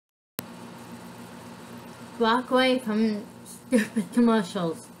walk away from stupid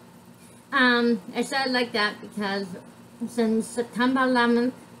commercials. I said like that because since September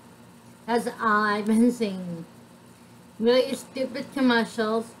 11th, that's all I've been seeing. Really stupid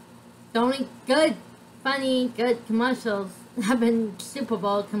commercials. The only good, funny, good commercials have been Super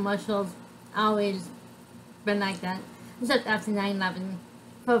Bowl commercials. Always been like that. Except after 9/11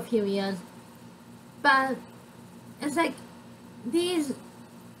 for a few years. But it's like these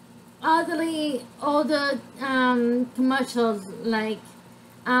older commercials like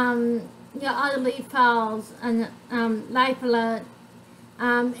your elderly falls and Life Alert,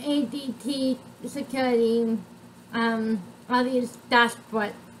 ADT Security, all these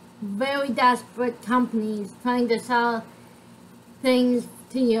desperate, very desperate companies trying to sell things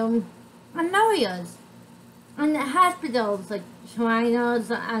to you, and lawyers, and hospitals like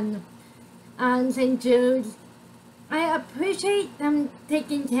Shriners and St. Jude's. I appreciate them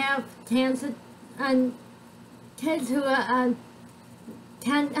taking care of cancer and kids who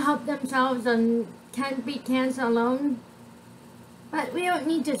can't help themselves and can't beat cancer alone. But we don't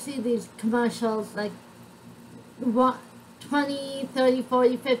need to see these commercials like 20, 30,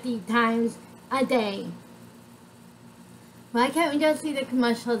 40, 50 times a day. Why can't we just see the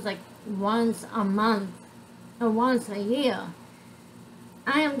commercials like once a month or once a year?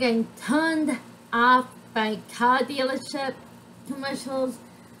 I am getting turned off by car dealership commercials,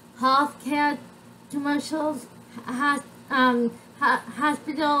 healthcare commercials,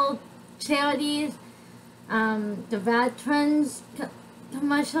 hospital charities, the veterans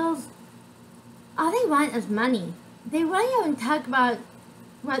commercials. All they want is money. They really don't talk about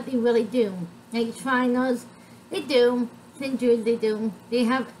what they really do. Like Shriners, they do. St. Jude, they do. They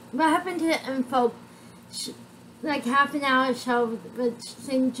have, what happened to the info, like half an hour show with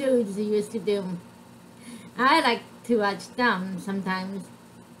St. Jude's they used to do. I like to watch them sometimes.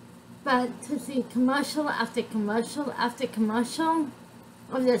 But to see commercial after commercial after commercial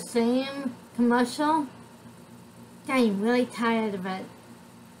of the same commercial, getting really tired of it.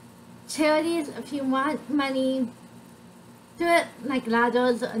 Charities, if you want money, do it like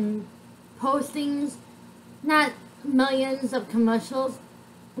ladders and postings, not millions of commercials.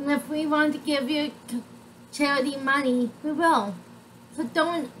 And if we want to give you charity money, we will. So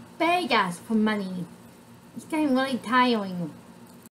don't beg us for money. It's getting really tiring.